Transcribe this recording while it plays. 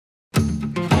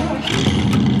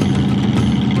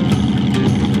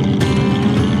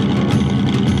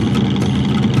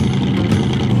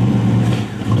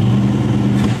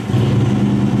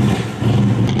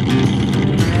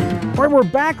right,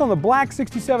 we're back on the black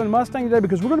 67 Mustang today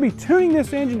because we're going to be tuning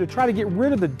this engine to try to get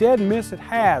rid of the dead miss it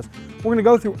has. We're going to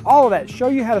go through all of that, show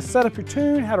you how to set up your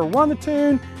tune, how to run the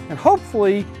tune, and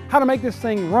hopefully how to make this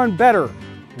thing run better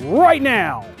right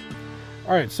now.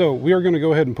 All right, so we are going to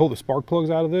go ahead and pull the spark plugs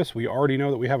out of this. We already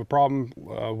know that we have a problem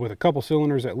with a couple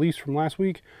cylinders at least from last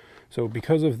week. So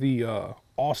because of the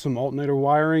awesome alternator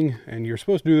wiring, and you're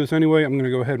supposed to do this anyway, I'm going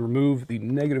to go ahead and remove the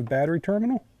negative battery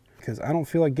terminal because I don't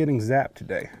feel like getting zapped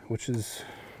today, which is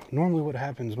normally what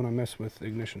happens when I mess with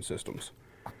ignition systems.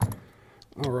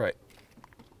 All right.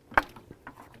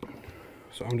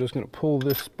 So I'm just going to pull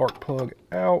this spark plug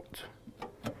out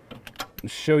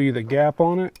and show you the gap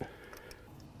on it.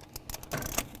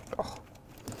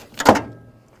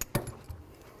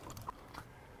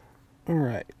 All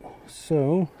right,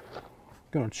 so I'm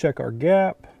going to check our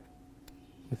gap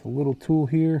with a little tool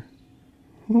here.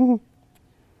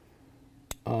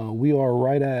 We are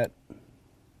right at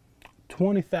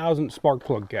 20 thousandths spark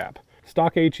plug gap.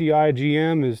 Stock HEI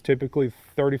GM is typically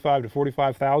 35 to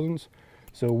 45 thousandths,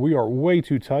 so we are way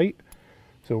too tight.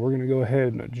 So we're going to go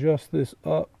ahead and adjust this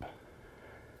up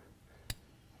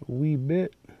a wee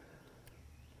bit.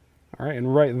 All right,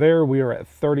 and right there we are at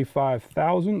 35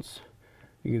 thousandths.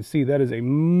 You can see that is a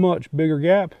much bigger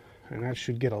gap, and that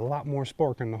should get a lot more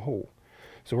spark in the hole.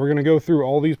 So we're going to go through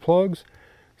all these plugs,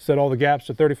 set all the gaps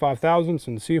to 35 thousandths,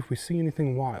 and see if we see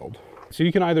anything wild. So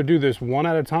you can either do this one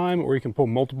at a time, or you can pull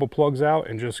multiple plugs out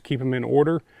and just keep them in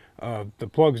order. The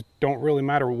plugs don't really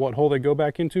matter what hole they go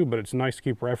back into, but it's nice to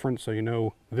keep reference so you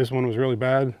know this one was really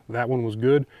bad, that one was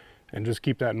good, and just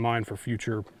keep that in mind for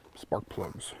future spark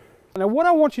plugs. Now what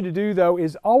I want you to do though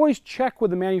is always check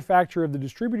with the manufacturer of the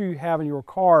distributor you have in your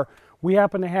car. We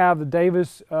happen to have the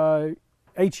Davis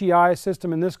HEI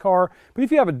system in this car, but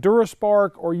if you have a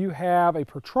Duraspark or you have a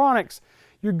Pertronix,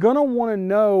 you're going to want to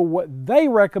know what they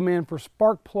recommend for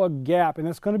spark plug gap, and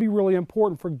that's going to be really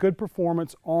important for good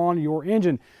performance on your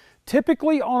engine.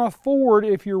 Typically on a Ford,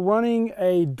 if you're running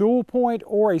a dual point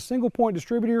or a single point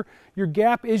distributor, your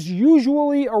gap is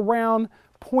usually around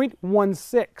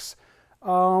 0.16.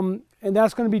 And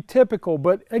that's going to be typical,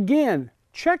 but again,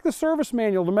 check the service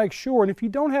manual to make sure, and if you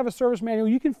don't have a service manual,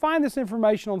 you can find this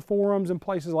information on forums and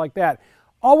places like that.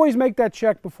 Always make that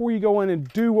check before you go in and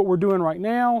do what we're doing right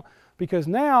now, because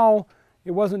now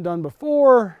it wasn't done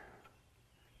before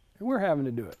and we're having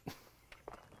to do it.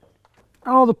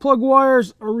 All the plug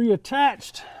wires are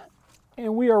reattached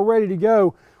and we are ready to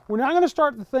go. We're now going to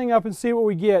start the thing up and see what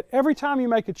we get. Every time you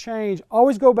make a change,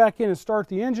 always go back in and start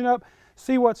the engine up.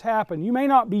 See what's happened. You may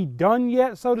not be done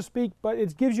yet, so to speak, but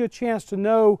it gives you a chance to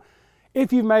know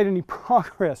if you've made any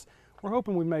progress. We're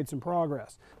hoping we've made some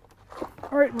progress.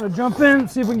 All right, I'm going to jump in,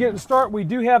 see if we can get to start. We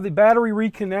do have the battery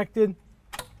reconnected.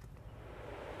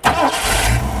 That's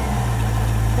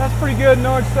pretty good,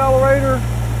 no accelerator.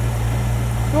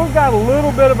 Still got a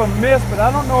little bit of a miss, but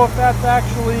I don't know if that's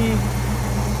actually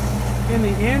in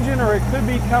the engine or it could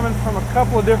be coming from a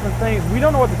couple of different things. We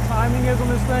don't know what the timing is on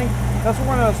this thing. That's what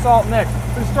we're going to assault next.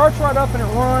 But it starts right up and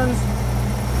it runs.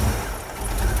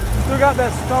 Still got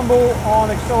that stumble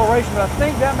on acceleration, but I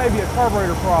think that may be a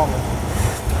carburetor problem.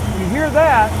 When you hear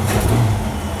that,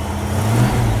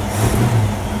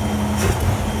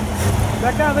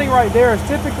 that kind of thing right there is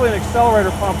typically an accelerator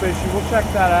pump issue. We'll check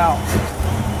that out.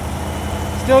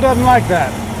 Still doesn't like that.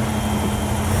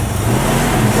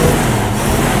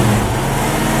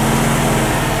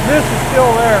 This is still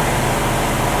there.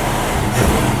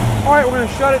 All right, we're going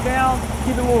to shut it down,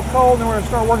 keep it a little cold, and then we're going to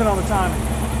start working on the timing.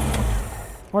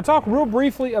 I want to talk real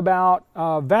briefly about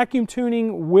vacuum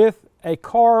tuning with a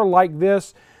car like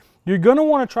this. You're going to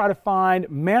want to try to find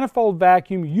manifold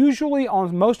vacuum. Usually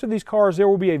on most of these cars there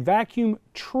will be a vacuum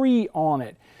tree on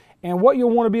it. And what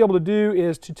you'll want to be able to do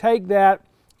is to take that,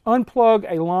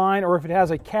 unplug a line, or if it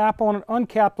has a cap on it,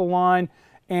 uncap the line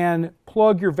and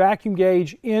plug your vacuum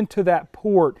gauge into that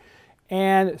port.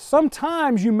 And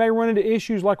sometimes you may run into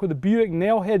issues like with the Buick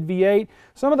Nailhead V8.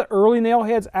 Some of the early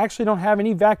Nailheads actually don't have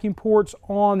any vacuum ports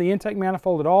on the intake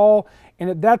manifold at all. And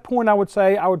at that point I would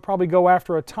say I would probably go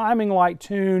after a timing light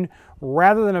tune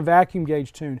rather than a vacuum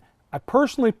gauge tune. I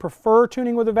personally prefer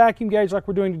tuning with a vacuum gauge like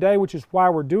we're doing today, which is why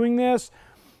we're doing this.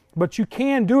 But you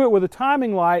can do it with a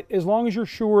timing light as long as you're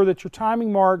sure that your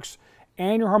timing marks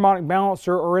and your harmonic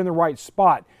balancer are in the right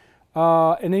spot.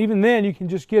 And even then you can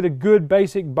just get a good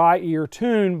basic by-ear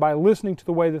tune by listening to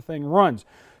the way the thing runs.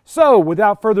 So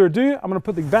without further ado, I'm going to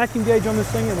put the vacuum gauge on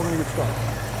this thing and we're going to get started.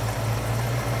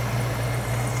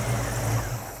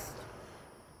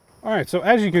 All right, so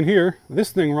as you can hear,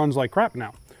 this thing runs like crap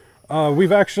now.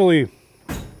 We actually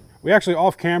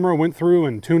off camera went through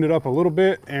and tuned it up a little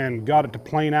bit and got it to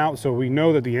plane out, so we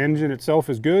know that the engine itself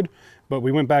is good. but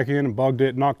we went back in and bugged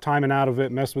it, knocked timing out of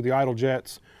it, messed with the idle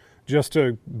jets, just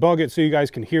to bug it so you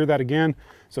guys can hear that again.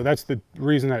 So that's the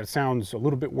reason that it sounds a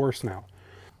little bit worse now.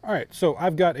 All right, so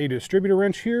I've got a distributor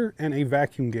wrench here and a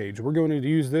vacuum gauge. We're going to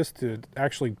use this to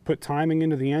actually put timing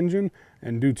into the engine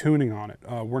and do tuning on it.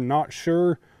 We're not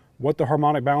sure what the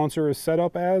harmonic balancer is set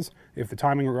up as, if the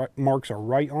timing marks are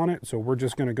right on it, so we're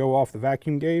just gonna go off the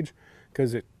vacuum gauge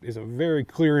because it is a very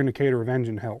clear indicator of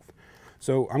engine health.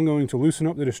 So I'm going to loosen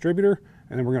up the distributor,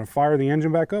 and then we're gonna fire the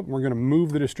engine back up, and we're gonna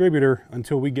move the distributor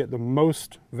until we get the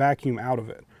most vacuum out of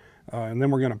it. And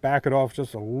then we're gonna back it off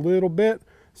just a little bit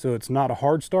so it's not a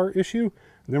hard start issue.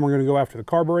 And then we're gonna go after the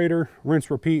carburetor, rinse,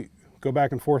 repeat, go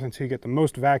back and forth until you get the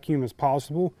most vacuum as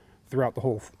possible throughout the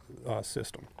whole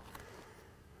system.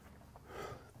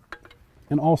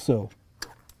 And also,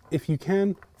 if you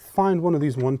can, find one of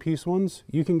these one-piece ones.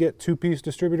 You can get two-piece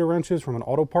distributor wrenches from an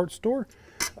auto parts store,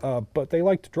 but they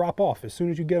like to drop off as soon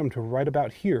as you get them to right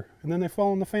about here, and then they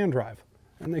fall on the fan drive,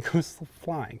 and they go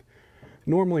flying,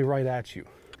 normally right at you.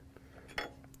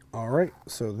 All right,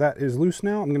 so that is loose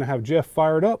now. I'm gonna have Jeff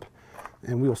fire it up,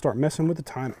 and we will start messing with the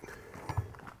timing.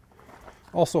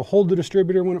 Also, hold the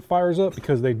distributor when it fires up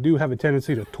because they do have a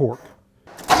tendency to torque.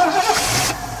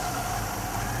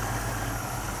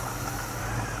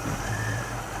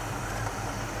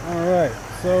 Alright,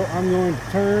 so I'm going to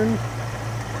turn,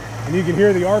 and you can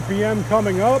hear the RPM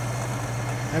coming up,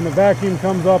 and the vacuum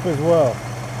comes up as well.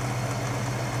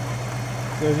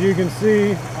 So as you can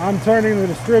see, I'm turning the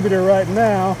distributor right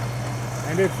now,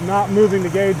 and it's not moving the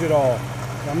gauge at all.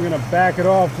 So I'm going to back it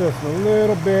off just a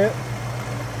little bit.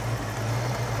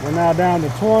 We're now down to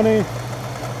 20.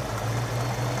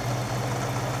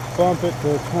 Bump it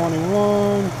to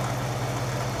 21.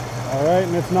 Alright,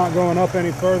 and it's not going up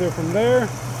any further from there.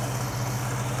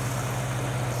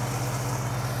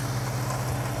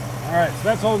 All right, so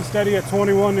that's holding steady at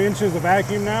 21 inches of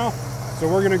vacuum now. So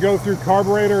we're gonna go through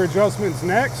carburetor adjustments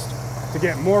next to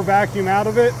get more vacuum out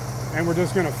of it, and we're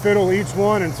just gonna fiddle each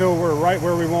one until we're right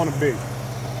where we wanna be.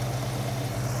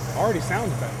 Already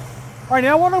sounds better. All right,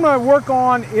 now what I'm gonna work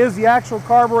on is the actual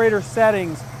carburetor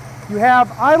settings. You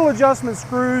have idle adjustment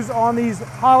screws on these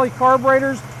Holley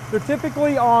carburetors. They're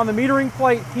typically on the metering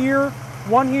plate here,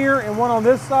 and one on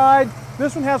this side.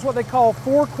 This one has what they call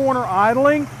four-corner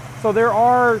idling. So there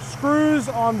are screws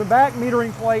on the back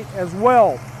metering plate as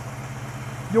well.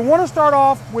 You'll want to start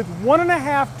off with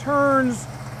 1.5 turns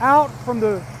out from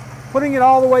the putting it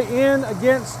all the way in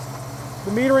against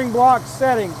the metering block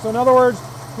setting. So in other words,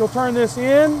 you'll turn this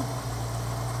in,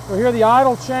 you'll hear the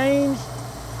idle change.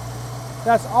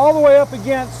 That's all the way up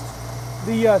against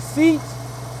the seat,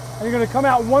 and you're going to come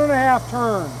out 1.5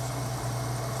 turns.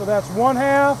 So that's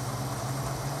 1/2,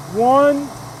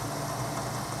 1.5.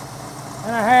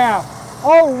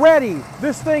 Already,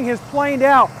 this thing has planed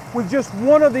out with just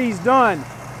one of these done.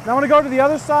 Now I'm going to go to the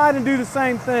other side and do the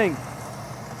same thing.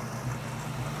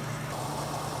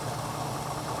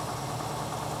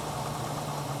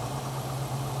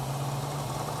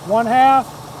 One half,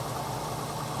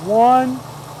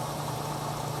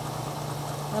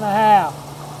 1.5.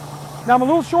 Now I'm a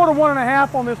little short of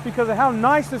 1.5 on this because of how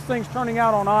nice this thing's turning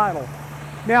out on idle.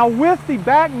 Now with the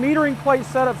back metering plate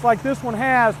setups like this one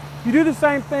has, you do the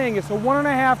same thing. It's a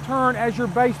 1.5 turn as your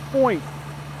base point.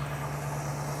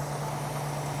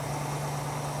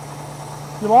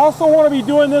 You'll also want to be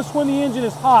doing this when the engine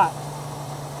is hot.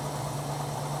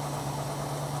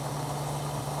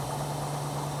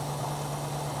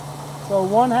 So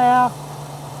 1/2,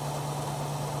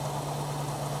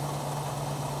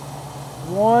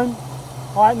 1.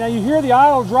 All right, now you hear the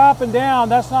idle dropping down.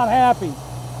 That's not happy.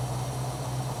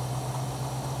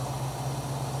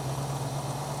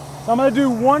 So I'm going to do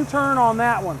 1 turn on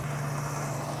that one.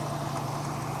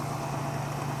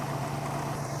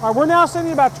 All right, we're now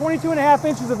sending about 22.5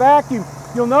 inches of vacuum.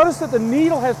 You'll notice that the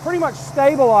needle has pretty much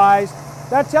stabilized.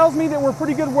 That tells me that we're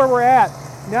pretty good where we're at.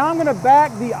 Now I'm going to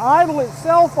back the idle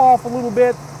itself off a little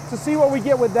bit to see what we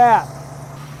get with that.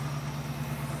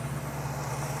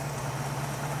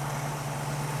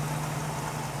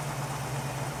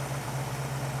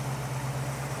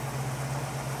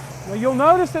 Now you'll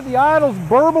notice that the idle's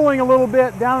burbling a little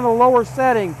bit down in the lower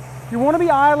setting. You want to be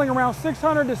idling around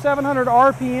 600 to 700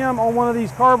 RPM on one of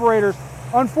these carburetors.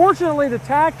 Unfortunately, the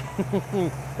tack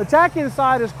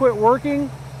inside has quit working.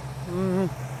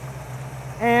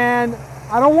 And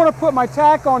I don't want to put my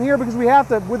tack on here because we have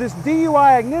to, with this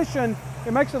DUI ignition,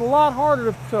 it makes it a lot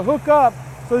harder to hook up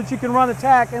so that you can run the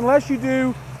tack unless you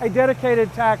do a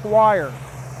dedicated tack wire.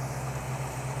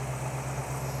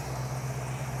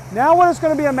 Now what it's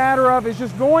going to be a matter of is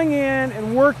just going in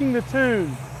and working the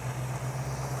tune.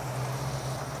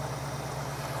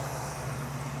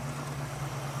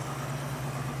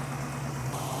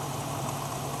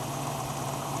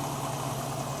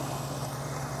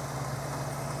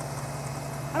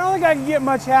 don't think I can get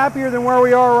much happier than where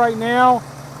we are right now.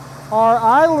 Our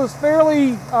idle is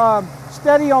fairly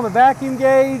steady on the vacuum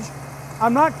gauge.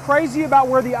 I'm not crazy about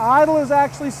where the idle is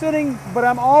actually sitting, but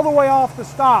I'm all the way off the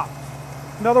stop.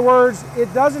 In other words,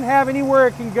 it doesn't have anywhere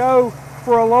it can go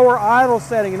for a lower idle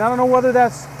setting. And I don't know whether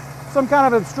that's some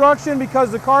kind of obstruction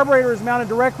because the carburetor is mounted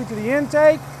directly to the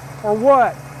intake or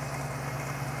what.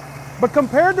 But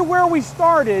compared to where we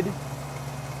started,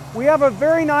 we have a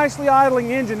very nicely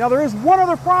idling engine. Now there is one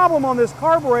other problem on this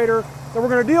carburetor that we're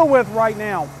going to deal with right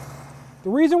now. The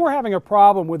reason we're having a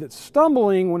problem with it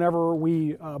stumbling whenever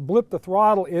we blip the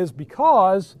throttle is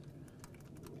because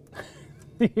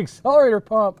the accelerator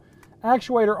pump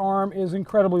actuator arm is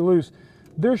incredibly loose.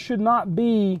 There should not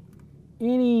be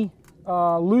any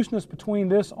looseness between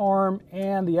this arm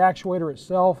and the actuator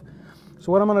itself.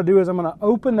 So what I'm going to do is I'm going to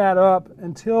open that up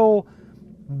until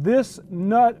this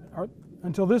nut, or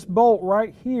until this bolt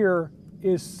right here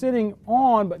is sitting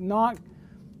on but not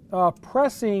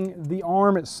pressing the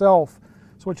arm itself.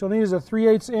 So what you'll need is a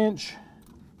 3/8 inch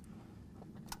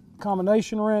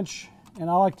combination wrench, and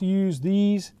I like to use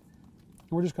these.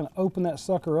 We're just going to open that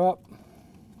sucker up.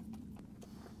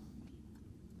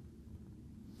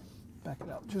 Back it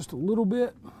out just a little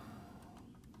bit.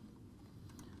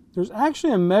 There's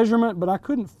actually a measurement, but I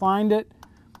couldn't find it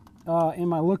in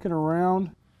my looking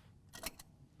around.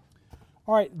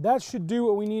 All right, that should do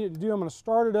what we need it to do. I'm going to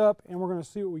start it up and we're going to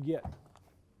see what we get.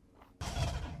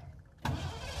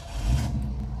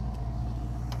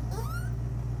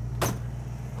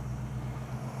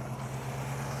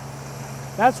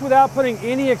 That's without putting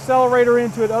any accelerator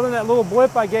into it other than that little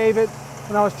blip I gave it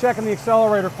when I was checking the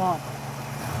accelerator pump.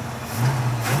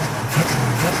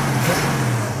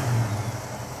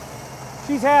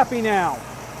 She's happy now.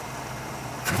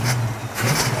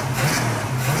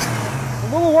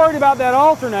 I'm a little worried about that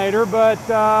alternator, but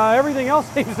everything else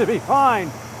seems to be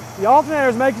fine. The alternator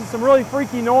is making some really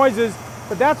freaky noises,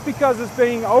 but that's because it's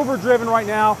being overdriven right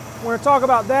now. We're going to talk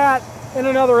about that in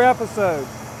another episode.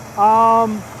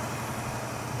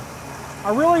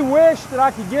 I really wish that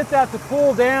I could get that to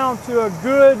pull down to a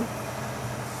good,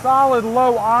 solid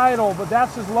low idle, but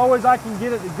that's as low as I can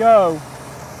get it to go.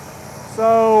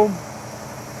 So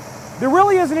there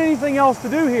really isn't anything else to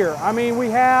do here. I mean,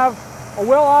 we have a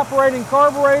well-operating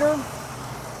carburetor.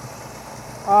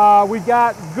 We've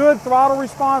got good throttle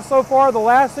response so far. The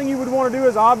last thing you would want to do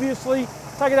is obviously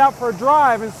take it out for a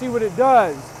drive and see what it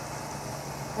does.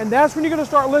 And that's when you're going to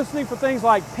start listening for things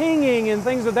like pinging and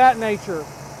things of that nature.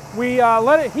 We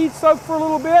let it heat soak for a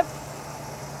little bit,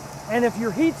 and if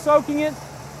you're heat soaking it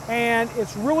and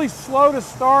it's really slow to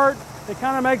start, it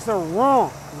kind of makes a rum,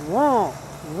 rum,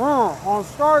 rum on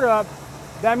startup.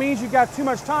 That means you've got too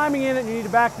much timing in it and you need to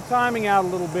back the timing out a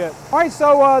little bit. All right,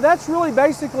 so that's really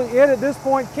basically it at this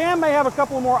point. Cam may have a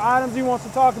couple of more items he wants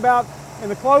to talk about in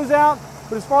the closeout,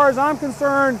 but as far as I'm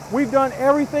concerned, we've done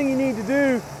everything you need to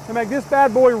do to make this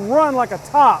bad boy run like a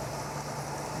top.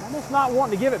 I'm almost not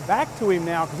wanting to give it back to him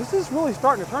now because this is really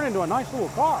starting to turn into a nice little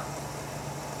car.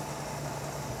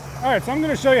 All right, so I'm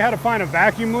going to show you how to find a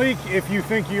vacuum leak if you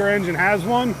think your engine has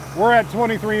one. We're at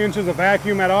 23 inches of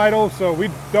vacuum at idle, so we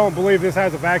don't believe this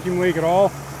has a vacuum leak at all.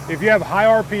 If you have high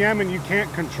RPM and you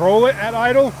can't control it at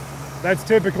idle, that's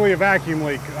typically a vacuum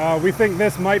leak. We think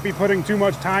this might be putting too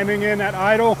much timing in at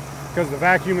idle because the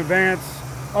vacuum advance,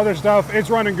 other stuff, it's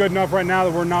running good enough right now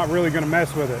that we're not really going to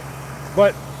mess with it.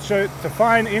 But to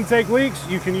find intake leaks,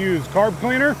 you can use carb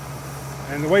cleaner.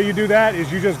 And the way you do that is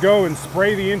you just go and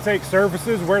spray the intake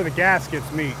surfaces where the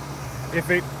gaskets meet. If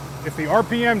the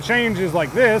RPM changes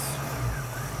like this,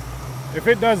 if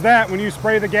it does that when you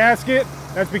spray the gasket,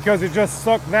 that's because it just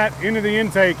sucked that into the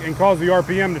intake and caused the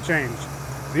RPM to change.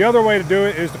 The other way to do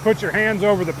it is to put your hands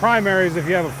over the primaries if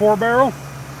you have a 4-barrel,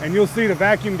 and you'll see the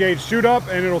vacuum gauge shoot up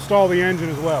and it'll stall the engine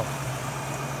as well.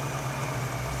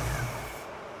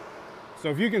 So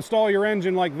if you can stall your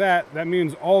engine like that, that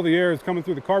means all the air is coming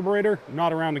through the carburetor,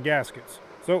 not around the gaskets.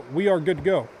 So we are good to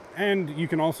go. And you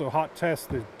can also hot test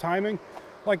the timing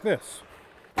like this.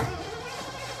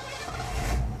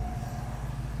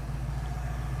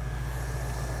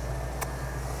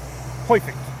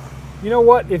 Perfect. You know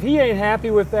what? If he ain't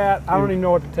happy with that, I don't even know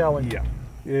what to tell him. Yeah,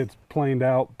 it's planed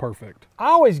out perfect. I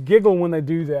always giggle when they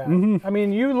do that. I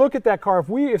mean, you look at that car,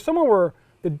 if someone were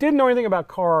that didn't know anything about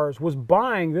cars was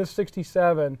buying this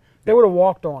 67, they would have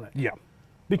walked on it. Yeah.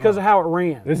 Because of how it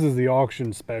ran. This is the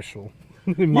auction special.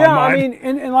 In my mind. I mean,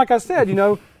 and like I said, you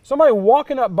know, somebody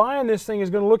walking up buying this thing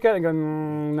is going to look at it and go,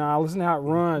 nah, listen to how it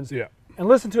runs. Yeah. And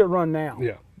listen to it run now.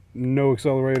 Yeah. No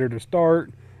accelerator to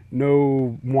start,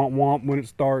 no womp womp when it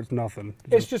starts, nothing.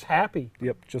 It's just happy.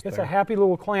 Yep, just It's there. a happy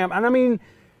little clam. And I mean,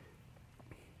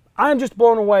 I'm just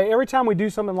blown away. Every time we do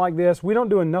something like this, we don't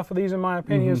do enough of these in my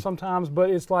opinion sometimes, but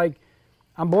it's like,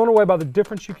 I'm blown away by the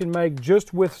difference you can make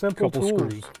just with simple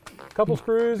tools. Couple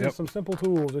screws and some simple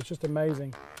tools. It's just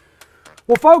amazing.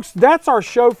 Well, folks, that's our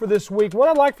show for this week. What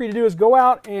I'd like for you to do is go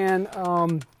out and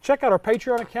check out our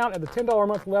Patreon account. At the $10 a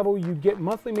month level, you get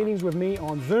monthly meetings with me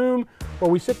on Zoom,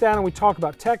 where we sit down and we talk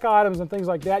about tech items and things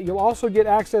like that. You'll also get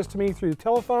access to me through the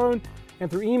telephone and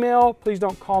through email. Please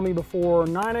don't call me before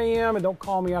 9 a.m. and don't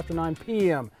call me after 9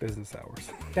 p.m. Business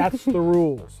hours. That's the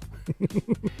rules.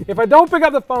 If I don't pick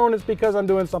up the phone, it's because I'm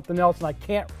doing something else and I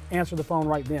can't answer the phone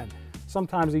right then.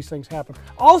 Sometimes these things happen.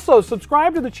 Also,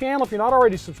 subscribe to the channel if you're not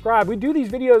already subscribed. We do these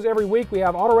videos every week. We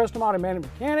have Autorestomod and Manic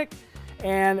Mechanic,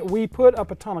 and we put up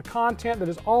a ton of content that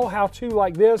is all how-to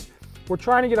like this. We're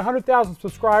trying to get 100,000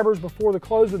 subscribers before the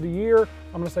close of the year.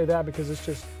 I'm going to say that because it's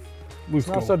just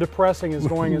not so depressing as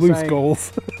going and saying. Loose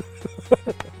goals.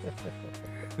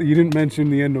 You didn't mention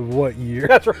the end of what year?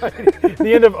 That's right,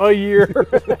 the end of a year.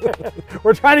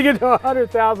 We're trying to get to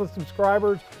 100,000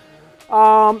 subscribers.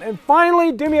 And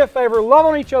finally, do me a favor, love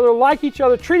on each other, like each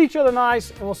other, treat each other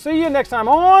nice, and we'll see you next time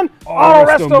on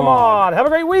Autorestomod. Have a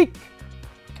great week.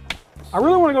 I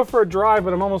really want to go for a drive,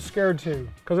 but I'm almost scared to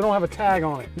because I don't have a tag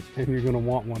on it. And you're going to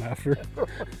want one after.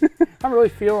 I'm really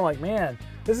feeling like, man,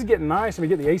 this is getting nice. And we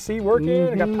get the AC working,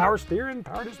 I got power steering,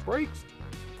 power disc brakes.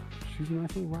 She's a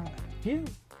nice little ride. Yeah,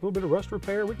 a little bit of rust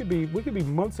repair. We could be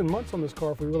months and months on this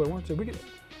car if we really want to. We could.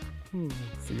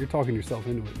 So you're talking yourself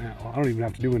into it now. I don't even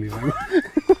have to do anything.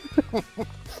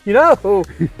 You know,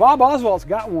 Bob Oswald's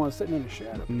got one sitting in the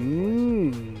shadow.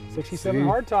 67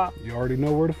 hardtop. You already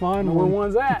know where to find where one.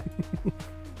 one's at.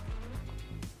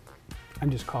 I'm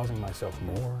just causing myself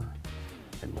more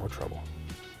and more trouble.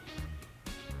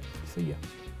 See ya.